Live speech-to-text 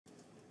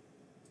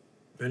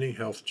Many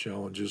health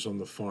challenges on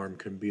the farm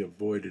can be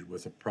avoided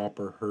with a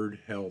proper herd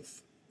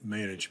health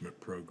management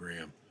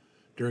program.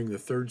 During the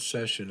third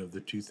session of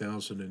the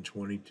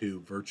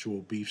 2022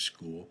 Virtual Beef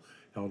School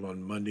held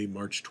on Monday,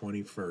 March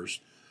 21st,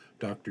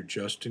 Dr.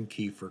 Justin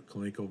Kiefer,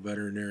 clinical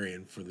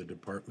veterinarian for the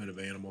Department of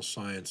Animal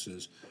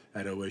Sciences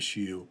at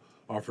OSU,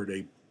 offered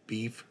a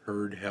beef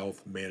herd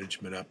health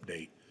management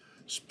update.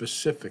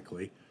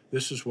 Specifically,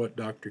 this is what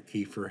Dr.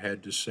 Kiefer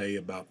had to say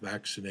about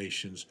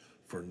vaccinations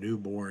for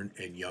newborn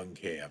and young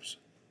calves.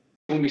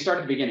 When we start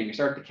at the beginning, we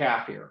start at the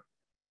calf here.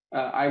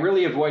 I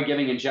really avoid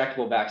giving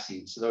injectable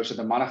vaccines. So those are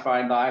the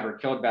modified live or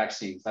killed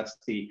vaccines. That's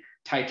the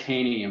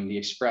titanium, the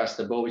express,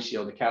 the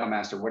Bovishield, the cattle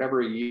master,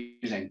 whatever you're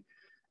using.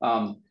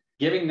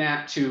 Giving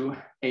that to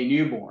a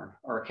newborn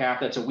or a calf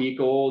that's a week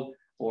old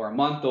or a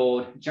month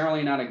old,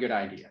 generally not a good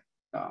idea.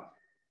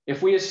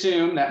 If we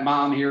assume that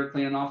mom here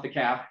cleaning off the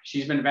calf,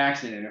 she's been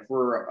vaccinated. If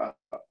we're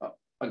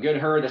a good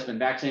herd that's been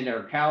vaccinated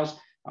her cows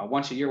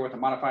once a year with a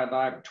modified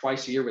live or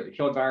twice a year with the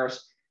killed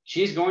virus,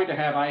 she's going to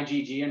have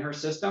IgG in her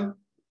system,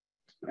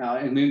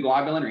 immune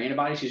globulin or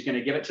antibodies. She's going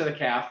to give it to the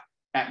calf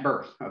at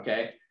birth,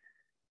 okay?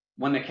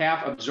 When the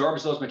calf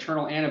absorbs those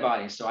maternal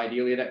antibodies, so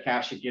ideally that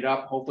calf should get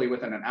up, hopefully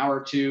within an hour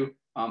or two,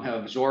 have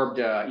absorbed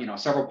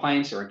several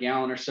pints or a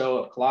gallon or so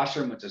of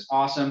colostrum, which is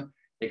awesome.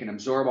 They can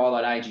absorb all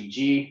that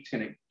IgG. It's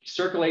going to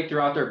circulate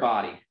throughout their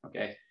body,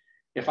 okay?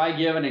 If I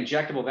give an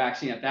injectable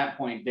vaccine at that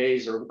point,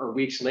 days or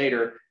weeks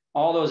later,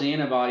 all those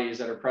antibodies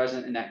that are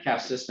present in that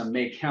calf system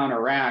may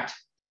counteract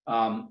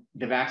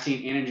the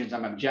vaccine antigens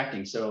I'm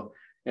injecting. So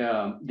the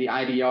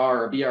IBR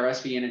or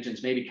BRSV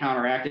antigens may be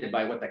counteracted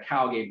by what the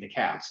cow gave the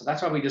calf. So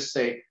that's why we just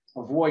say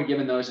avoid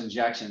giving those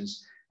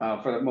injections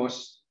for the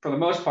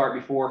most part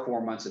before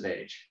 4 months of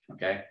age.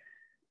 Okay.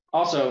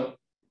 Also,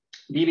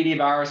 BVD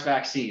virus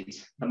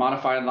vaccines, the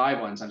modified live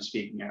ones I'm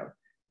speaking of.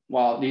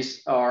 While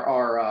these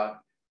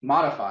are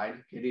modified,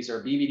 okay, these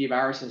are BVD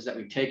viruses that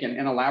we've taken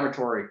in a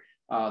laboratory.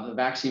 The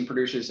vaccine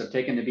producers have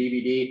taken the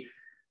BVD,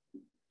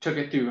 took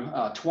it through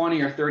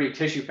 20 or 30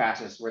 tissue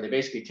passes where they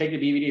basically take the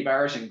BVD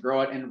virus and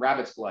grow it in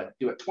rabbit's blood,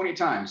 do it 20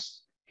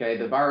 times. Okay,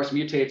 the virus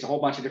mutates a whole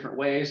bunch of different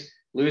ways,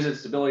 loses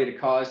its ability to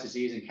cause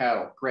disease in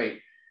cattle. Great.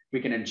 We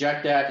can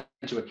inject that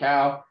into a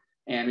cow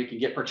and we can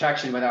get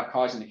protection without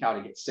causing the cow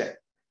to get sick.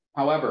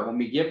 However, when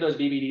we give those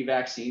BVD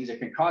vaccines, it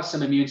can cause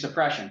some immune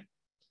suppression.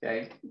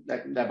 Okay,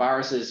 that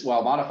virus is,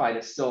 while modified,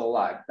 it's still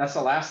alive. That's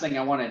the last thing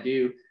I want to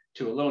do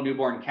to a little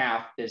newborn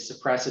calf is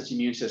suppress its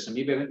immune system,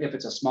 even if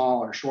it's a small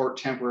or short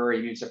temporary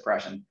immune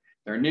suppression.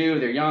 They're new,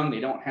 they're young, they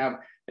don't have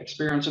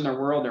experience in their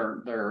world,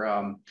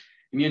 their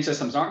immune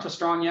systems aren't so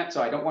strong yet,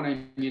 so I don't want to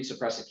immune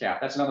suppress a calf.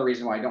 That's another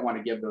reason why I don't want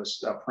to give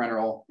those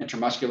parenteral,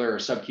 intramuscular, or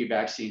sub-Q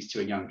vaccines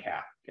to a young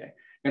calf. Okay,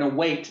 I'm going to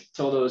wait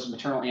till those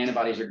maternal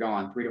antibodies are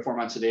gone, 3 to 4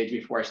 months of age,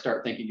 before I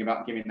start thinking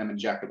about giving them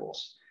injectables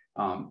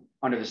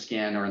under the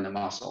skin or in the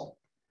muscle.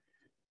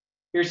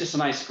 Here's just a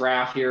nice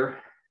graph here.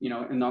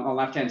 On the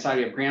left-hand side,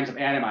 we have grams of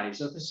antibodies.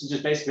 So this is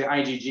just basically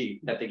IgG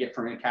that they get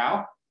from a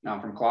cow,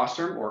 from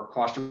colostrum or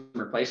colostrum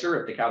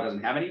replacer if the cow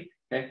doesn't have any,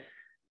 okay?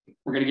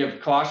 We're gonna give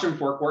colostrum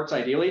 4 quarts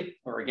ideally,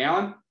 or a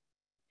gallon.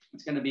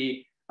 It's gonna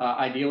be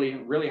ideally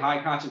really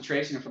high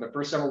concentration for the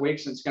first several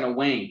weeks, and it's gonna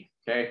wane,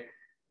 okay?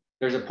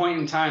 There's a point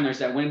in time, there's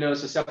that window of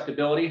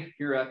susceptibility.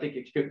 Here, I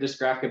think this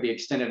graph could be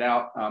extended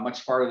out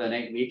much farther than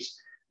 8 weeks.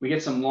 We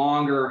get some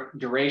longer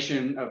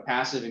duration of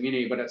passive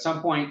immunity, but at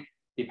some point,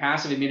 the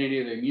passive immunity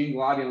of the immune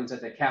globulins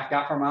that the calf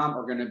got from mom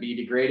are going to be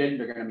degraded.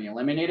 They're going to be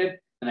eliminated,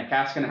 and the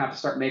calf's going to have to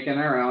start making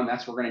their own.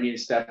 That's where we're going to need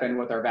to step in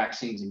with our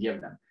vaccines and give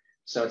them.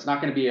 So it's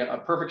not going to be a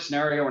perfect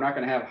scenario. We're not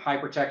going to have high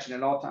protection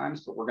at all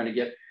times, but we're going to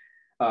get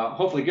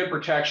hopefully good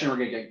protection. We're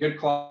going to get good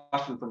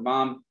colostrum from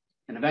mom,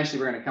 and eventually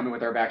we're going to come in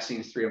with our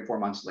vaccines 3 or 4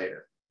 months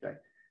later. Okay.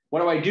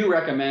 What do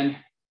recommend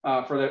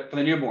for the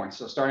newborns?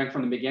 So starting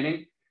from the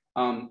beginning,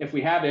 if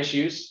we have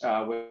issues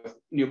with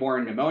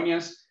newborn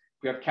pneumonias,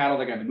 we have cattle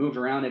that are going to be moved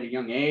around at a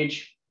young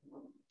age.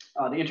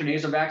 The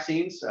intranasal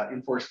vaccines,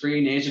 Enforce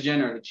 3,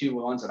 Nasogen are the 2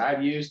 ones that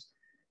I've used.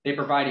 They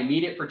provide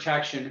immediate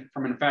protection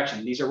from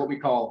infection. These are what we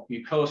call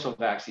mucosal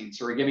vaccines.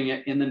 So we're giving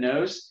it in the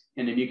nose,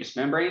 in the mucous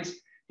membranes.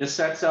 This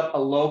sets up a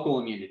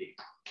local immunity.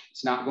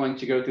 It's not going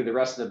to go through the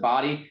rest of the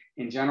body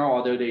in general,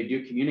 although they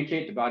do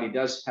communicate. The body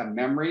does have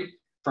memory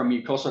from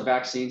mucosal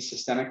vaccines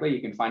systemically.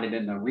 You can find it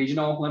in the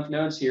regional lymph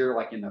nodes here,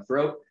 like in the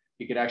throat.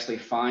 You could actually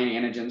find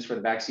antigens for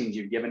the vaccines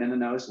you've given in the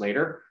nose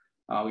later.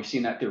 We've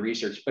seen that through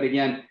research, but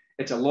again,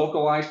 it's a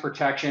localized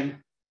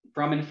protection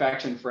from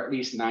infection for at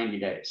least 90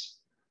 days,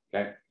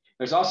 okay?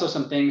 There's also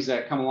some things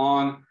that come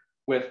along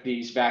with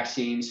these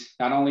vaccines,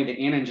 not only the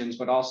antigens,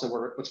 but also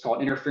what's called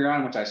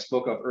interferon, which I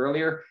spoke of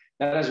earlier.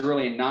 That is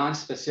really a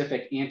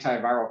non-specific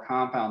antiviral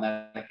compound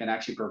that can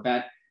actually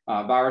prevent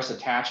virus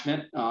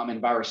attachment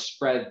and virus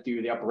spread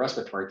through the upper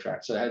respiratory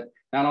tract. So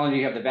not only do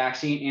you have the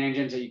vaccine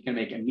antigens that you can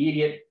make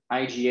immediate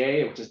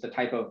IgA, which is the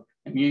type of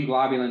immune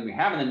globulin we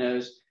have in the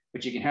nose,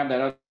 but you can have that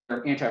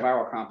other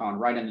antiviral compound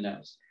right in the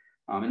nose.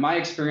 In my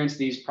experience,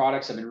 these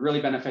products have been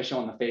really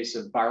beneficial in the face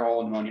of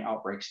viral pneumonia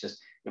outbreaks.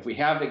 Just if we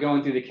have it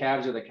going through the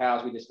calves or the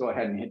cows, we just go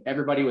ahead and hit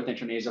everybody with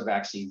intranasal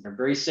vaccines. They're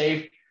very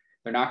safe.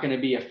 They're not going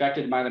to be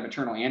affected by the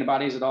maternal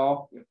antibodies at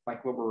all,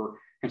 like what we're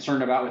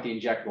concerned about with the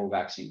injectable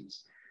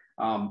vaccines.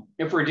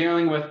 If we're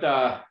dealing with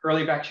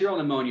early bacterial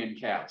pneumonia in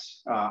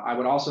calves, I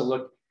would also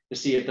look to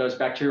see if those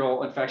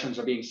bacterial infections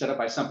are being set up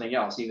by something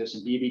else, either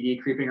some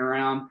BVD creeping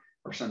around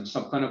or some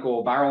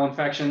clinical viral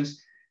infections.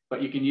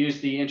 But you can use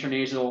the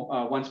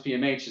intranasal once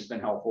PMH has been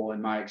helpful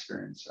in my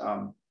experience.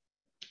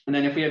 And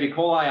then if we have E.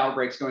 coli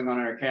outbreaks going on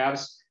in our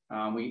calves,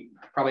 we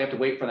probably have to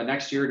wait for the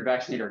next year to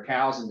vaccinate our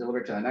cows and deliver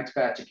it to the next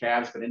batch of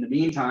calves. But in the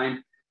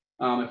meantime,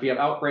 if we have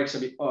outbreaks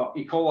of E.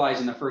 coli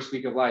in the first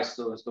week of life,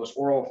 so those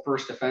oral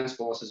first defense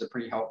boluses are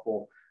pretty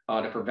helpful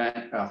to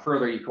prevent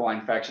further E. coli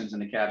infections in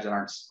the calves that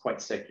aren't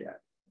quite sick yet.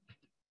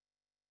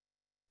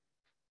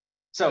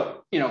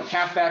 So,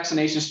 calf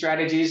vaccination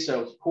strategies.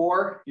 So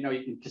core, you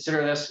can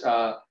consider this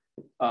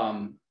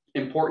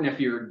important if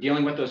you're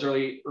dealing with those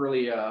early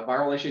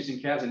viral issues in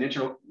calves. An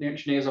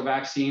intranasal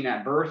vaccine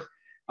at birth.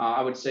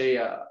 I would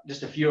say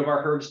just a few of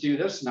our herds do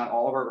this. Not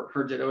all of our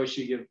herds at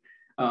OSU give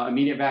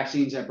immediate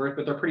vaccines at birth,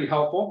 but they're pretty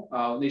helpful.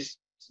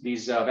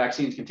 These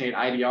vaccines contain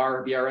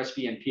IVR,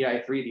 VRSV, and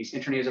PI3. These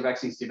intranasal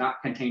vaccines do not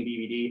contain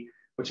BVD,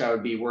 which I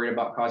would be worried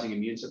about causing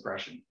immune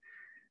suppression.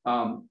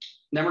 Then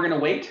we're going to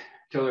wait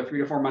till they're 3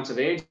 to 4 months of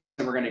age.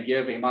 Then we're going to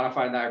give a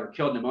modified live or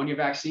killed pneumonia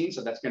vaccine.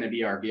 So that's going to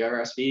be our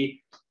VRSV,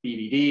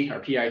 BVD, our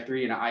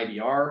PI3, and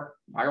IVR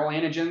viral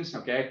antigens.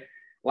 Okay.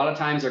 A lot of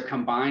times they're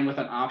combined with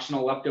an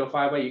optional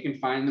lepto-5-way. You can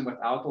find them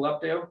without the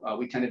lepto.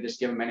 We tend to just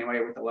give them anyway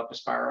with the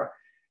leptospira.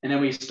 And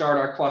then we start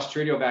our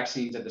Clostridial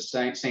vaccines at the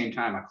same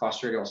time, a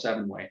Clostridial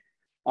 7-way.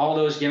 All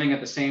those giving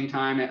at the same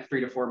time at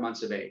 3 to 4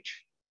 months of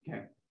age.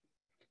 Okay.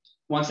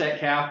 Once that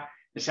calf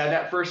has had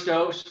that first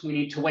dose, we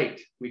need to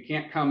wait. We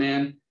can't come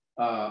in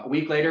a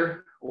week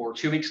later or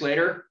 2 weeks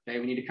later. Okay,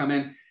 we need to come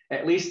in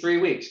at least 3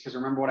 weeks, because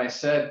remember what I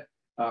said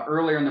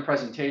earlier in the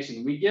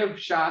presentation. We give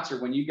shots,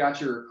 or when you got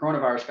your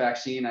coronavirus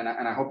vaccine, and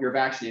I hope you're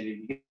vaccinated,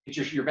 you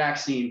get your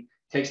vaccine.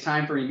 It takes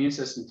time for your immune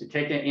system to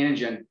take that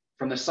antigen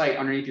from the site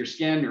underneath your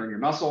skin or in your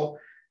muscle,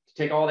 to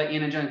take all that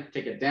antigen,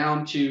 take it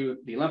down to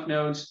the lymph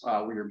nodes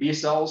where your B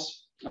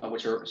cells,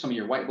 which are some of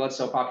your white blood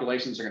cell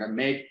populations, are going to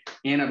make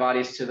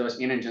antibodies to those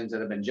antigens that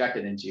have been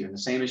injected into you. And the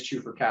same is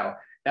true for cattle.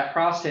 That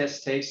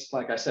process takes,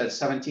 like I said,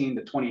 17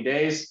 to 20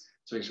 days.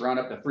 So we just round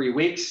up to 3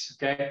 weeks.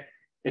 Okay.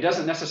 It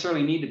doesn't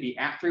necessarily need to be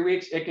at 3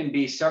 weeks. It can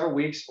be several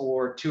weeks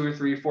or 2 or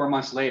 3 or 4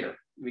 months later.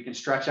 We can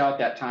stretch out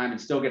that time and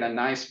still get a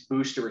nice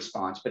booster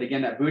response. But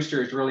again, that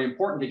booster is really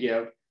important to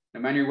give,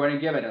 no matter when you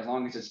give it, as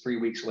long as it's 3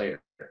 weeks later.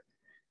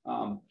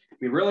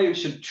 We really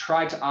should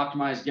try to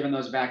optimize giving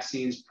those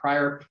vaccines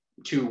prior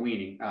to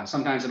weaning.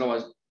 Sometimes it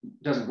always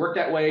doesn't work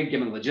that way,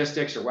 given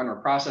logistics or when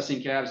we're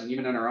processing calves, and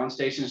even in our own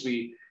stations,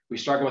 we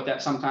struggle with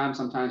that sometimes.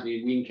 Sometimes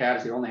we wean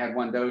calves that only had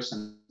 1 dose,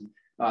 and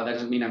that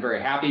doesn't mean I'm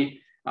very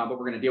happy, but we're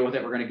going to deal with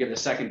it. We're going to give the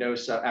second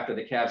dose after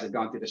the calves have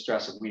gone through the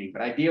stress of weaning.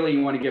 But ideally,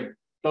 you want to give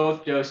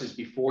both doses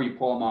before you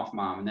pull them off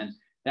mom. And then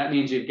that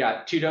means you've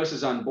got 2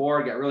 doses on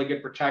board, got really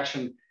good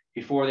protection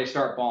before they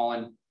start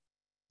balling,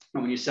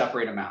 and when you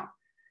separate them out.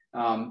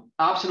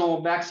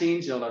 Optional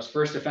vaccines, those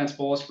first defense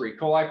bolus for E.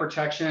 coli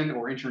protection,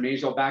 or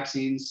intranasal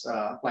vaccines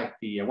like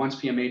the once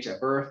PMH at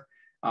birth.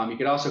 You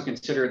could also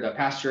consider the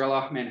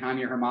Pasteurella,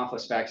 Mannheimia,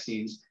 Haemophilus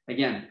vaccines.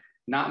 Again,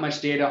 not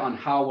much data on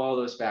how well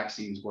those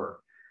vaccines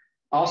work.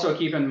 Also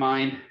keep in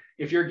mind,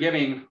 if you're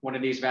giving one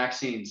of these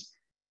vaccines,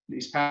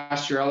 these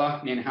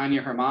Pasteurella,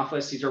 Mannheimia,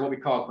 Haemophilus, these are what we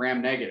call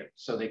gram-negative.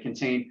 So they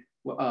contain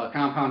a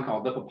compound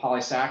called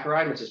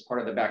lipopolysaccharide, which is part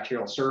of the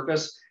bacterial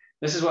surface.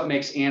 This is what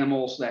makes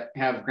animals that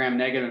have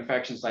gram-negative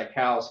infections like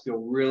cows feel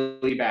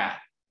really bad.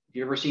 If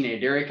you've ever seen a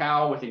dairy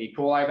cow with an E.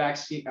 coli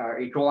vaccine or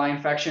E. coli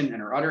infection in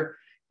her udder,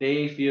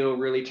 they feel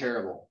really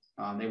terrible.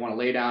 They want to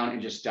lay down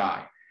and just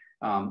die.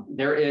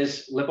 There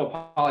is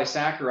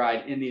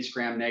lipopolysaccharide in these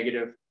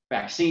gram-negative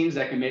vaccines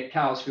that can make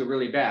cows feel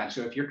really bad.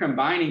 So if you're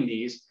combining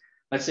these,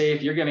 let's say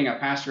if you're giving a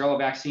Pasteurella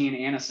vaccine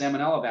and a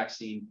Salmonella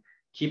vaccine,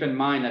 keep in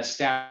mind that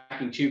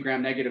stacking 2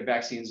 gram-negative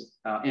vaccines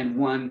in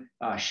one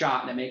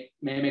shot that may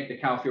make the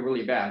cow feel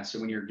really bad. So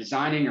when you're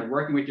designing or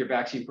working with your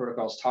vaccine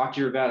protocols, talk to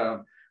your vet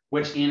on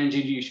which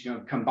antigen you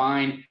should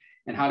combine,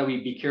 and how do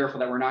we be careful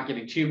that we're not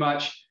giving too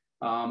much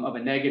of a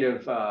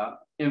negative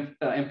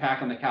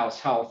impact on the cow's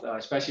health,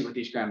 especially with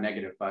these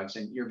gram-negative bugs.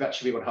 And your vet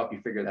should be able to help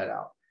you figure that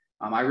out.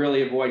 I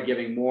really avoid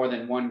giving more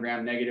than 1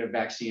 gram-negative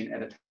vaccine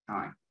at a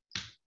time.